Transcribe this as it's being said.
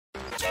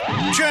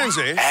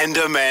Jonesy and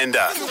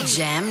Amanda.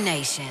 Jam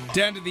Nation.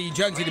 Down to the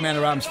Jonesy and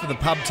Amanda Arms for the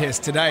pub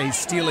test today.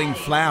 Stealing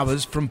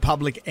flowers from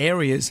public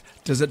areas.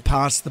 Does it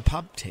pass the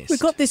pub test? We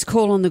got this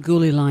call on the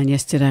Ghoulie line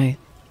yesterday.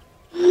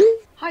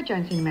 Hi,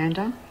 Jonesy and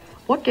Amanda.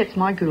 What gets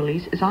my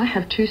ghoulies is I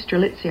have 2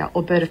 Strelitzia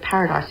or bird of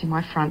paradise in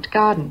my front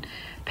garden.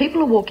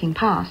 People are walking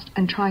past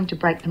and trying to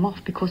break them off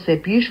because they're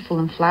beautiful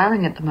and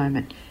flowering at the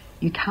moment.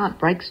 You can't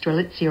break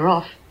Strelitzia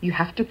off. You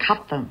have to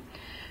cut them.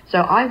 So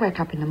I wake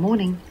up in the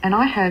morning and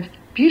I have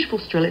beautiful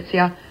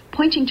Strelitzia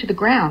pointing to the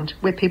ground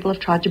where people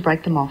have tried to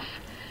break them off.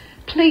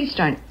 Please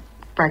don't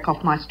break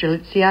off my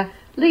Strelitzia.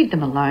 Leave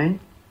them alone.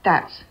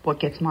 That's what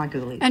gets my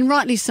ghoulies. And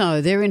rightly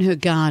so, they're in her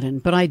garden.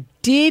 But I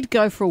did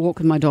go for a walk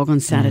with my dog on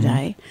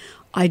Saturday.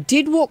 I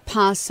did walk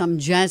past some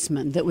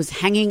jasmine that was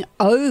hanging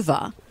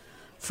over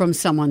from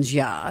someone's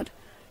yard,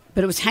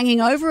 but it was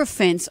hanging over a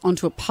fence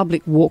onto a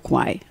public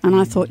walkway. And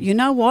I thought, you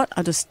know what?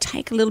 I'll just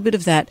take a little bit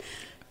of that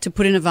to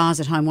put in a vase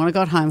at home. When I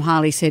got home,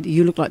 Harley said,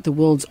 you look like the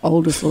world's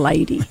oldest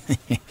lady.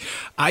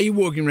 Are you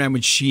walking around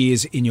with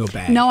shears in your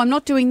bag? No, I'm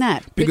not doing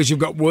that. Because you've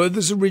got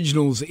Werther's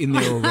Originals in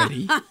there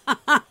already.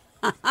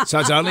 So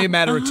it's only a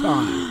matter of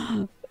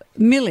time.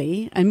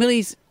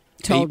 Millie's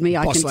told me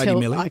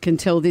I can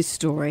tell this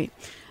story.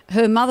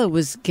 Her mother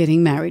was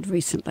getting married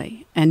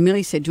recently, and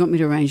Millie said, do you want me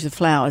to arrange the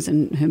flowers?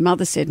 And her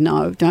mother said,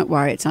 no, don't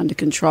worry, it's under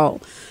control.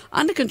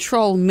 Under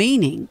control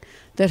meaning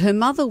that her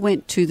mother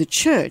went to the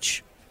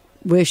church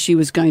where she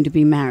was going to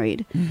be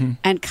married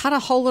and cut a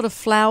whole lot of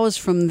flowers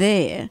from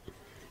there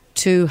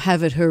to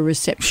have at her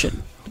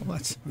reception. Well,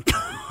 that's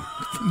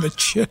from the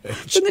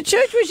church. From the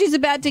church where she's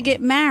about to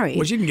get married.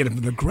 Well, she didn't get it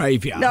from the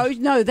graveyard.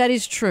 No, that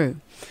is true.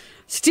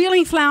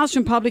 Stealing flowers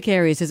from public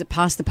areas, does it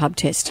pass the pub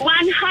test? 100%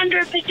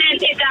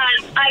 it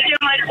does. I do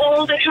it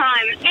all the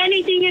time.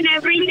 Anything and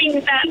everything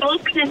that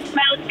looks and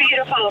smells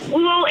beautiful.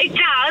 Well, it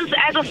does.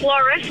 As a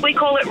florist, we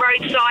call it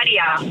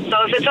roadsidea.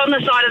 So if it's on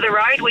the side of the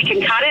road, we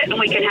can cut it and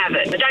we can have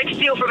it. Don't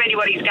steal from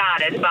anybody's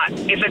garden, but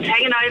if it's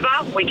hanging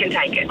over, we can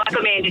take it, like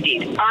Amanda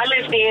did. I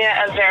live near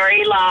a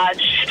very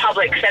large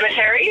public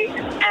cemetery,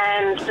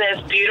 and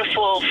there's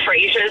beautiful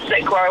freesias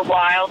that grow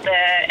wild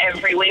there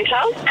every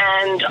winter,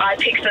 and I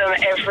pick them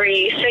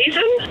every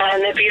season,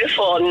 and they're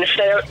beautiful, and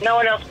if no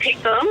one else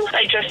picked them,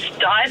 they just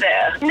die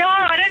there. No,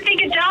 I don't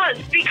think it does,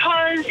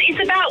 because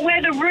it's about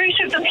where the root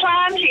of the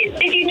plant is.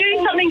 If you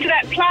do something to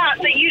that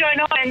plant that you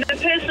don't own, the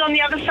person on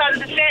the other side of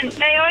the fence,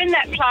 they own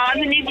that plant,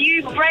 and if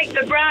you break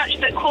the branch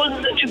that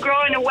causes it to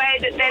grow in a way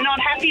that they're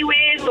not happy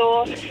with,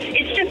 or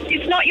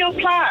it's not your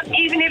plant.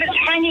 Even if it's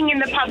hanging in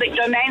the public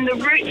domain, the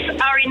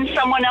roots are in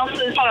someone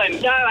else's home.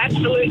 No,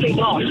 absolutely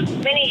not.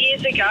 Many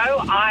years ago,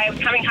 I was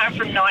coming home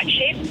from night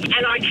shift,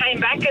 and I came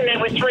back and there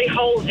were 3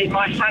 holes in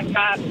my front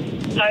garden.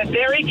 So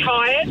very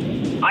tired,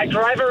 I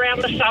drove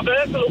around the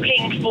suburb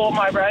looking for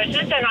my roses,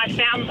 and I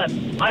found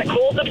them. I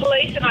called the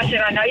police and I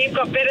said, I know you've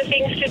got better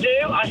things to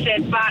do. I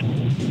said, but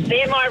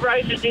they're my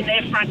roses in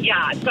their front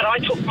yard, but I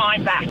took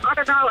mine back. I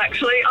don't know,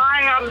 actually.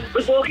 I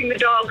was walking the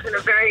dogs in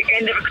the very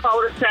end of a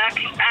cul-de-sac,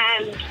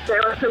 and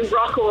there were some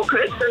rock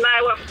orchids, and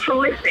they were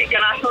prolific,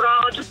 and I thought,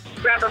 oh, I'll just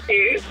grab a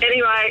few.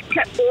 Anyway,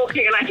 kept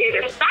walking, and I hear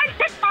this, don't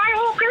pick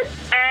my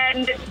orchids.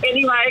 And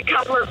anyway, a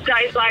couple of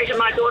days later,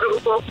 my daughter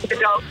was walking the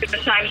dogs in the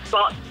same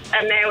spot,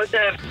 and there was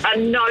a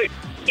note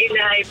in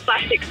a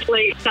plastic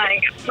sleeve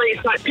saying, please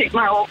don't pick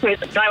my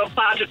orchids. They were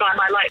planted by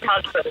my late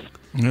husband.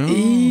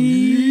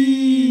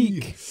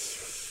 Eek.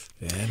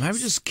 Yeah, maybe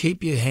just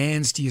keep your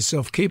hands to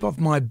yourself. Keep off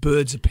my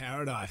birds of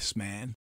paradise, man.